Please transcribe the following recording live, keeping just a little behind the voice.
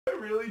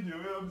really do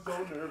it? I'm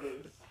so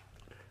nervous.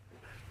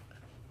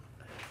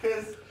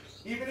 Because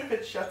even if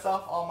it shuts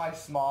off all my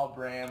small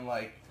brand,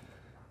 like,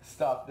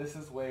 stuff, this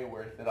is way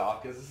worth it all,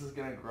 because this is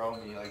going to grow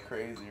me like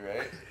crazy,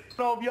 right?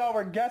 So if y'all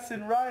were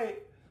guessing right,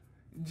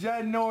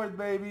 Jed North,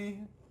 baby.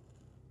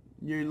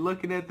 You're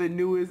looking at the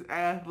newest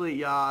athlete,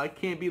 y'all. I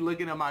can't be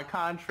looking at my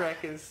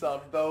contract and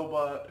stuff, though,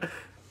 but...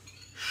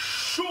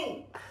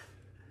 Shoo!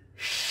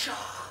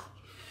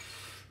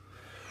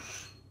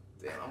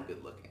 Damn, I'm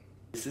good looking.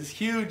 This is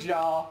huge,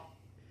 y'all.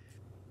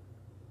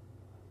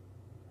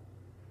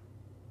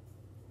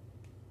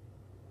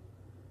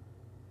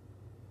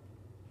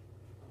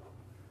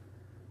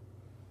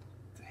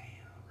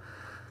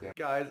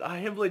 Guys, I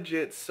am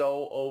legit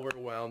so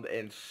overwhelmed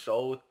and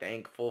so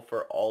thankful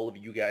for all of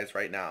you guys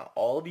right now.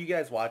 All of you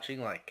guys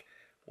watching, like,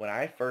 when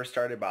I first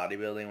started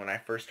bodybuilding, when I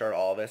first started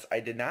all this, I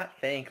did not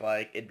think,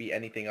 like, it'd be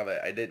anything of it.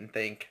 I didn't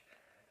think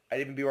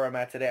I'd even be where I'm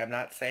at today. I'm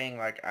not saying,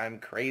 like, I'm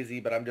crazy,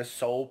 but I'm just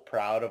so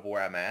proud of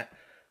where I'm at.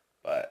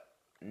 But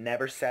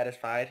never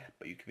satisfied,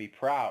 but you can be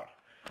proud.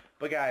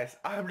 But guys,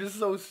 I'm just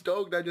so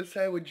stoked. I just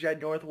had with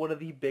Jed North, one of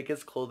the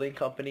biggest clothing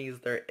companies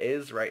there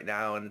is right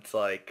now, and it's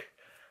like...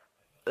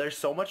 there's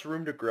so much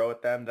room to grow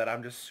with them that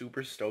I'm just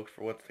super stoked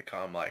for what's to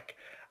come. Like,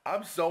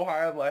 I'm so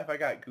high on life, I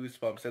got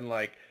goosebumps. And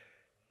like,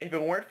 if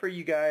it weren't for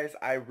you guys,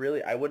 I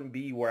wouldn't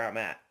be where I'm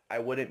at. I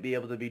wouldn't be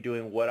able to be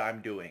doing what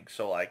I'm doing.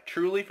 So like,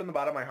 truly from the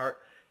bottom of my heart,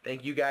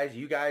 thank you guys.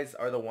 You guys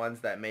are the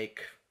ones that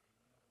make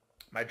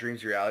my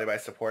dreams a reality by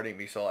supporting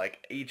me. So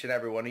like, each and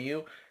every one of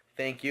you,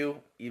 thank you.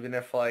 Even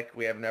if like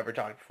we have never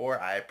talked before,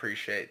 I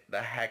appreciate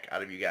the heck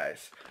out of you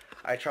guys.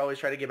 I always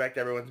try to get back to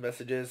everyone's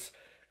messages.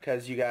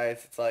 Because you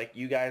guys, it's like,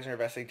 you guys are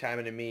investing time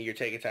into me. You're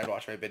taking time to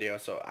watch my video.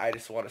 So I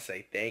just want to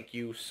say thank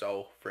you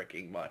so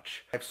freaking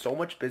much. I have so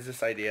much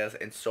business ideas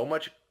and so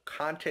much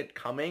content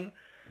coming.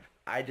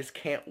 I just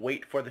can't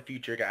wait for the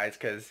future, guys.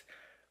 Because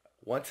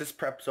once this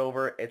prep's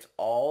over, it's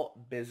all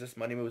business,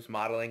 money moves,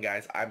 modeling,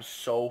 guys. I'm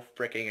so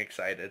freaking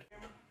excited.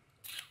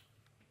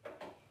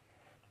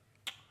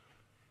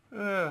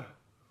 Nice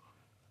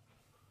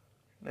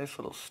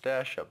little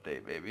stash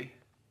update, baby.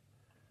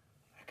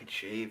 I could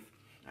shave.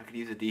 I could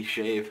use a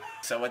D-shave.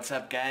 So what's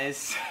up,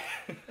 guys?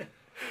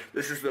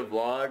 This is the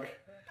vlog.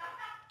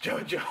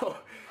 Jojo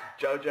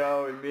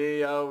and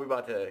me, yo, we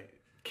about to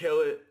kill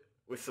it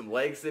with some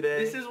legs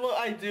today. This is what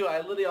I do.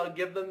 I'll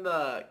give them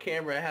the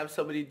camera. I have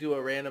somebody do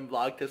a random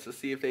vlog test to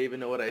see if they even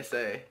know what I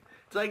say.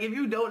 It's like, if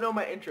you don't know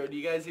my intro, do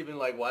you guys even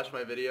like watch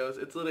my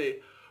videos? It's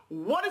literally,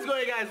 what is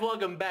going on, guys?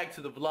 Welcome back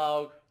to the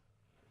vlog.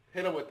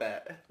 Hit them with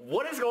that.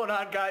 What is going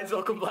on, guys?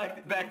 Welcome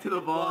back to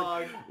the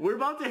vlog. We're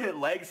about to hit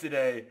legs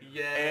today.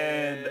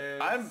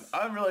 Yes. And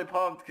I'm really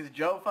pumped because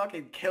Joe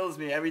fucking kills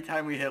me every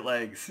time we hit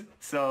legs.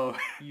 So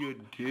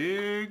you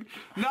dig?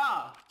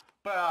 Nah.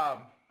 But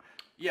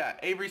yeah,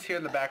 Avery's here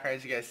in the background,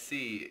 as you guys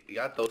see. You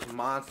got those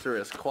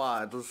monstrous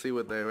quads. Let's see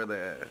what where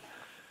they're at.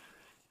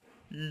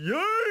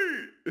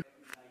 Yay!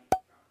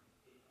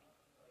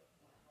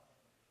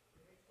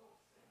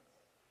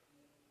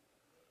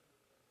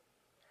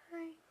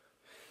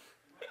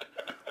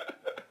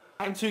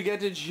 Time to get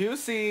to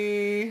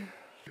juicy.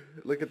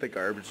 Look at the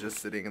garbage just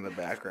sitting in the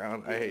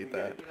background. I hate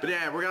that. But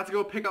yeah, we're about to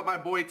go pick up my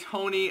boy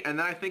Tony, and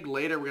then I think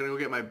later we're gonna go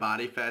get my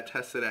body fat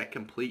tested at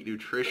Complete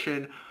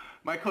Nutrition.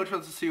 My coach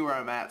wants to see where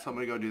I'm at, so I'm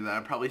gonna go do that.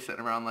 I'm probably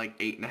sitting around like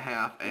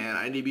 8.5, and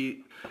I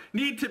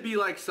need to be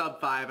like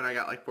sub 5, and I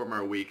got like 4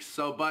 more weeks.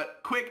 So,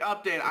 but quick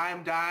update, I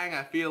am dying.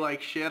 I feel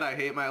like shit. I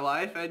hate my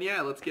life, and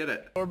yeah, let's get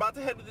it. We're about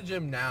to head to the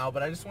gym now,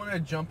 but I just want to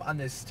jump on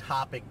this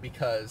topic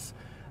because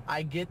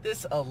I get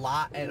this a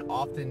lot and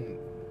often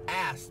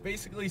asked.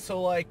 Basically,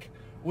 so like,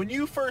 when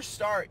you first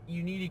start,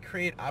 you need to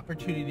create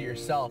opportunity to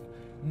yourself.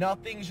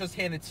 Nothing's just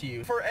handed to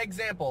you. For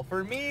example,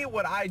 for me,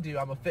 what I do,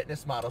 I'm a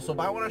fitness model. So if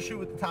I want to shoot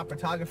with the top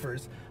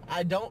photographers,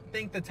 I don't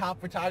think the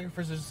top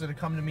photographers are just going to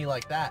come to me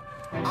like that.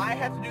 I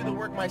have to do the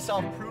work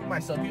myself, prove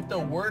myself. You have to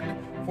work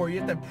for it.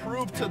 You have to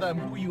prove to them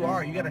who you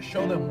are. You got to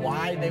show them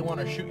why they want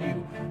to shoot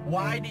you.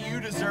 Why do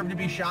you deserve to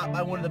be shot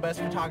by one of the best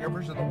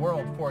photographers in the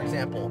world, for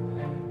example?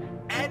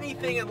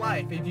 Anything in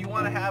life, if you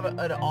want to have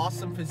an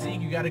awesome physique,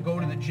 you got to go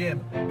to the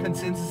gym.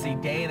 Consistency,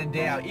 day in and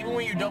day out. Even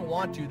when you don't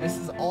want to, this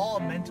is all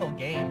a mental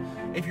game.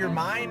 If your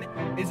mind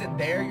isn't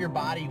there, your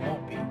body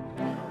won't be.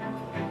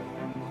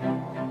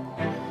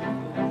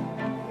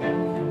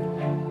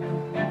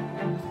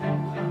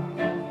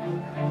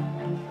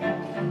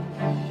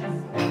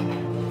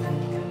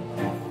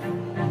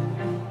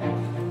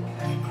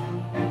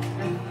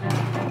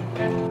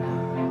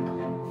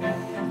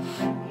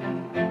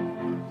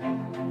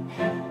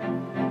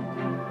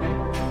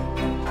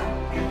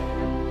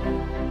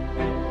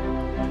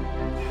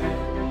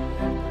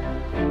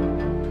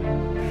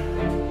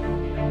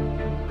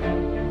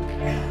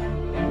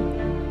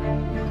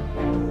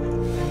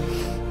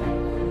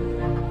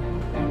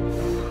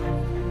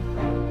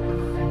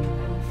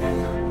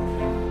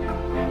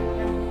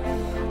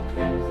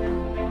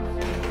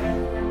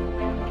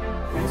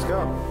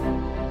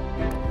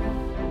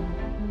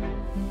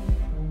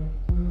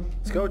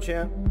 Let's go,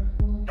 champ.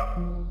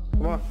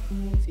 Come on.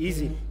 It's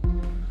easy.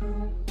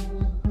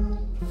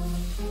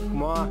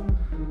 Come on.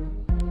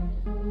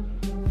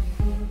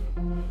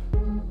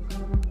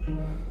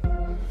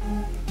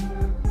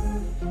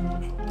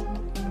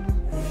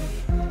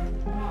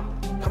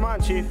 Come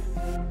on, Chief.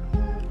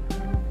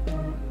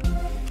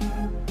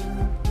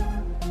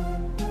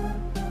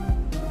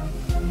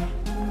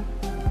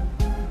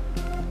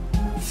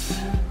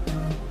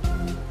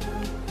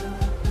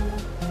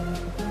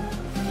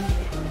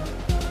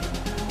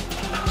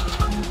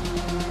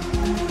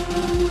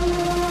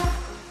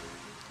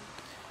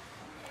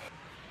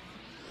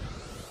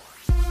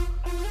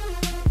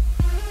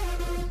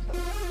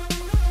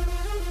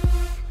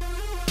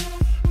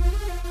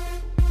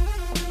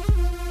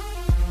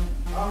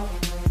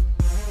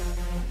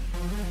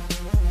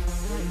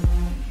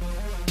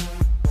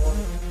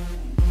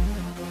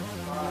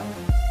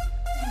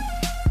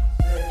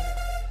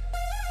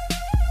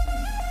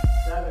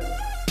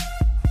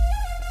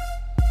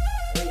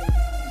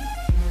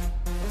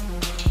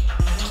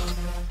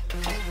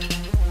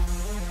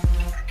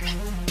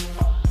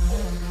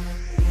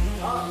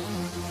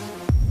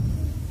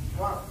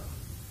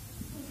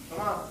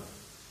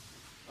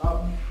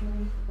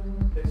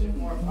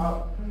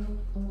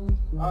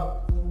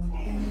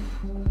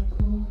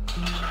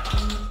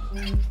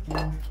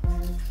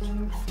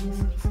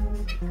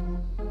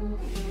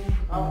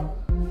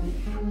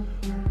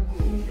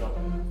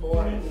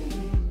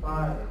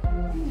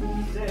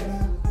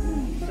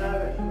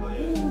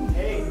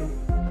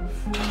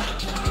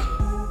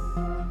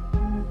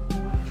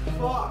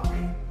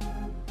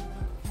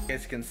 You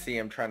guys can see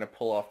I'm trying to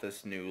pull off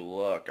this new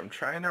look. I'm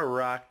trying to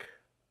rock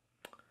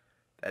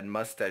that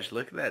mustache.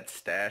 Look at that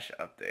stash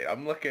update.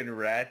 I'm looking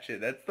ratchet.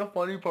 That's the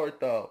funny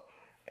part though.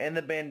 And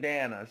the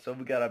bandana. So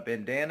we got a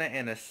bandana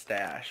and a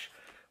stash.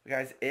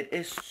 Guys, it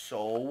is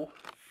so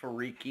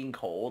freaking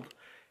cold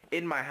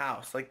in my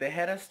house. Like, they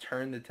had us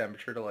turn the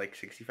temperature to like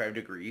 65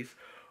 degrees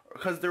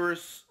because there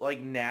was like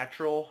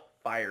natural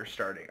fire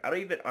starting. I don't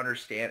even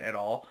understand at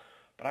all.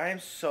 But I am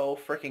so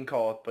freaking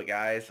cold. But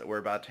guys, we're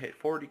about to hit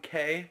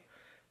 40K.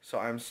 So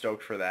I'm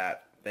stoked for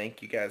that.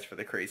 Thank you guys for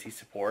the crazy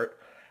support.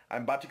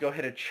 I'm about to go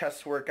hit a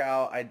chest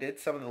workout. I did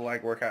some of the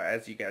leg workout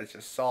as you guys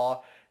just saw.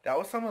 That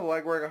was some of the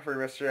leg workout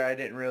for yesterday. I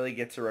didn't really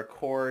get to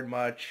record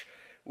much.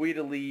 We had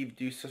to leave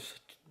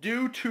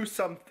due to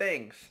some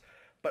things.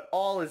 But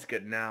all is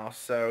good now.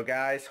 So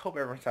guys, hope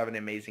everyone's having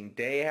an amazing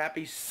day.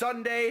 Happy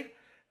Sunday.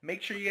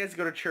 Make sure you guys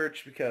go to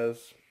church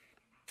because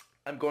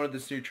I'm going to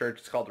this new church.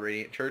 It's called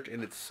Radiant Church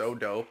and it's so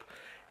dope.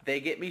 They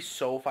get me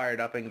so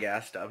fired up and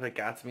gassed up. It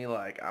got me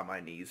like on my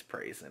knees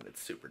praising. It's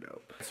super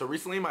dope. So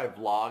recently my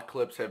vlog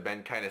clips have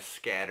been kind of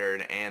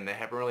scattered and they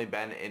haven't really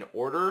been in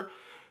order.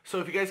 So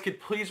if you guys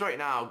could please right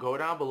now go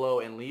down below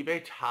and leave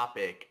a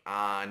topic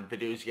on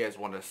videos you guys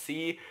want to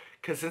see.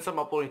 Because since I'm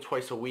uploading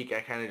twice a week, I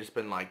kind of just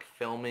been like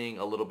filming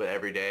a little bit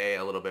every day,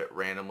 a little bit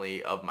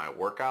randomly of my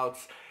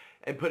workouts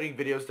and putting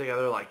videos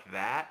together like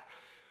that.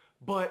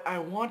 But I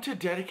want to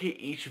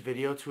dedicate each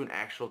video to an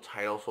actual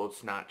title so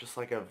it's not just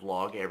like a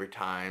vlog every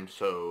time,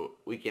 so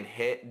we can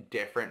hit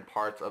different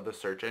parts of the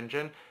search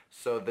engine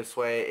so this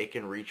way it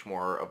can reach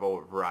more of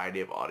a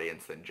variety of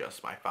audience than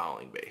just my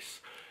following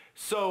base.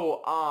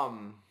 So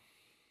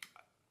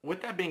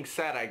with that being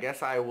said, I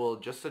guess I will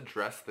just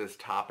address this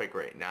topic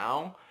right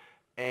now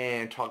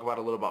and talk about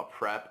a little about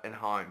prep and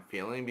how I'm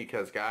feeling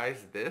because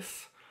guys,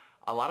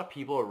 a lot of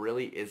people, it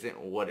really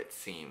isn't what it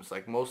seems.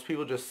 Like most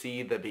people just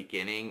see the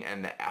beginning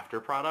and the after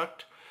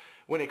product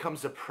when it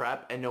comes to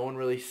prep and no one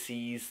really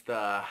sees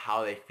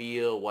how they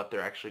feel, what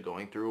they're actually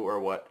going through or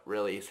what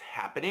really is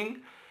happening.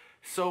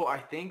 So I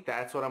think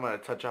that's what I'm going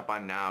to touch up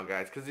on now,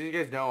 guys, because as you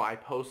guys know, I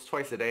post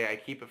twice a day. I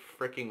keep it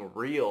freaking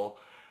real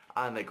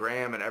on the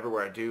gram and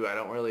everywhere I do. I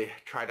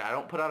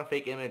don't put out a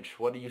fake image.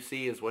 What you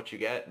see is what you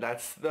get.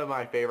 That's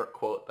my favorite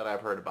quote that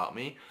I've heard about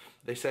me.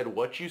 They said,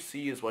 what you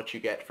see is what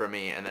you get from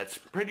me. And that's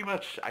pretty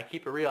much, I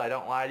keep it real. I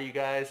don't lie to you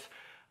guys.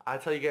 I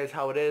tell you guys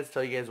how it is,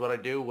 tell you guys what I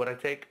do, what I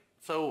take.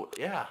 So,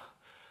 yeah.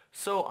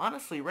 So,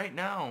 honestly, right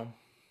now,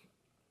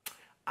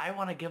 I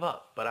want to give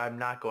up, but I'm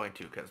not going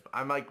to because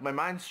I'm like, my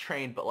mind's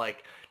trained. But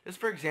like, just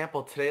for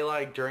example, today,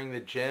 like during the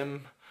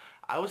gym,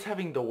 I was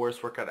having the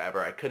worst workout ever.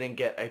 I couldn't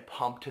get a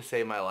pump to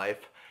save my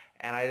life.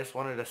 And I just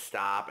wanted to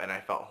stop and I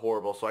felt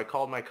horrible. So I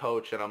called my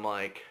coach and I'm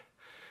like,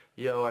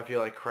 yo, I feel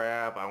like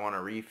crap, I want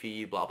to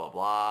refeed, blah, blah,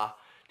 blah.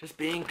 Just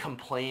being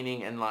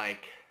complaining and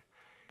like,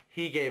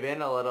 he gave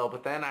in a little,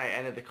 but then I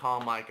ended the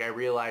call, like, I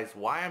realized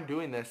why I'm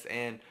doing this,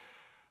 and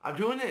I'm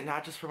doing it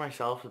not just for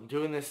myself, I'm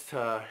doing this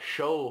to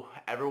show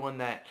everyone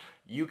that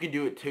you can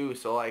do it too.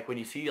 So like, when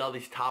you see all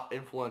these top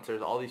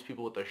influencers, all these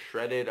people with a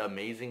shredded,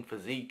 amazing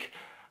physique,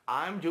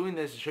 I'm doing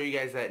this to show you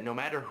guys that no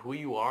matter who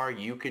you are,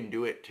 you can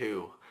do it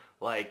too.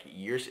 Like,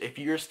 if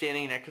you're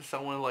standing next to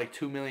someone with like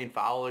 2 million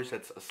followers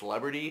that's a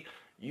celebrity,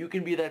 you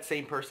can be that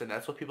same person.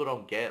 That's what people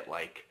don't get.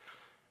 Like,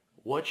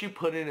 what you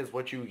put in is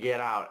what you get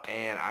out.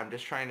 And I'm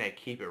just trying to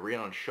keep it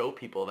real and show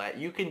people that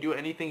you can do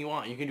anything you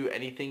want. You can do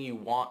anything you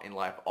want in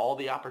life. All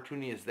the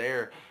opportunity is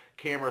there.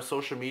 Camera,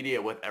 social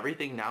media, with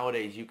everything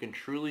nowadays, you can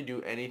truly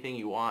do anything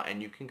you want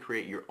and you can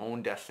create your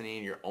own destiny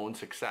and your own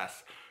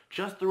success.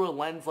 just through a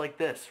lens like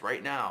this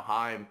right now.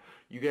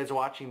 You guys are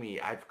watching me.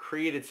 I've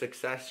created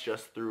success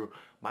just through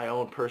my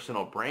own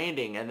personal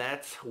branding, and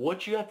that's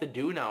what you have to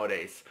do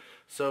nowadays.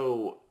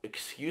 So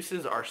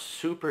excuses are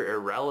super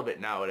irrelevant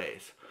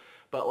nowadays.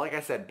 But like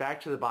I said,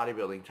 back to the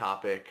bodybuilding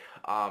topic.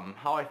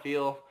 How I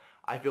feel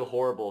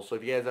horrible. So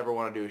if you guys ever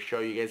want to do a show,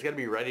 you guys got to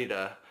be ready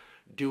to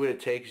do what it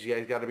takes. You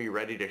guys got to be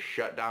ready to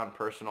shut down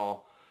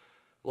personal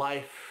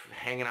life,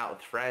 hanging out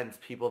with friends,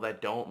 people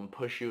that don't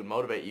push you and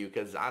motivate you.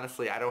 Because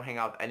honestly, I don't hang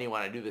out with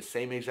anyone. I do the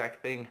same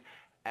exact thing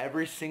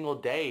every single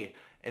day.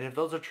 And if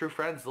those are true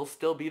friends, they'll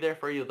still be there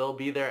for you. They'll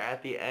be there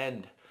at the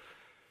end.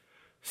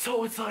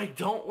 So it's like,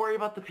 don't worry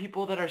about the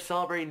people that are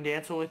celebrating,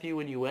 dancing with you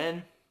when you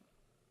win.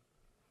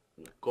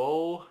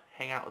 Go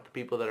hang out with the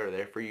people that are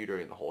there for you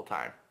during the whole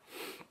time.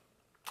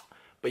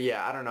 But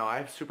yeah, I don't know. I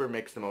have super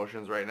mixed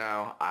emotions right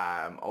now.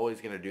 I'm always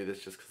going to do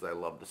this just because I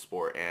love the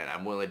sport, and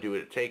I'm willing to do what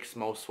it takes.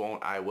 Most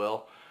won't. I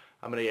will.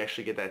 I'm going to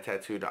actually get that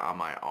tattooed on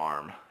my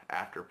arm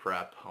after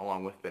prep,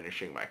 along with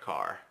finishing my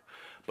car.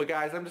 But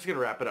guys, I'm just going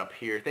to wrap it up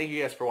here. Thank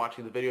you guys for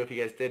watching the video. If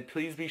you guys did,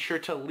 please be sure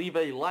to leave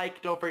a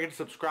like. Don't forget to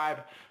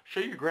subscribe.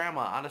 Show your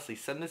grandma. Honestly,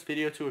 send this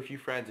video to a few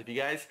friends. If you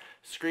guys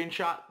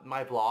screenshot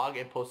my vlog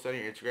and post it on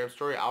your Instagram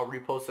story, I'll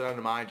repost it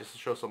onto mine just to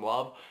show some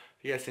love.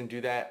 If you guys can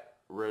do that,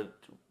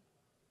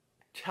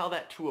 tell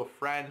that to a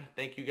friend.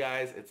 Thank you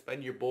guys. It's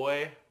been your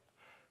boy.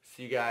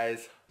 See you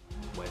guys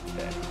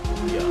Wednesday.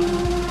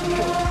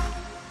 Yo.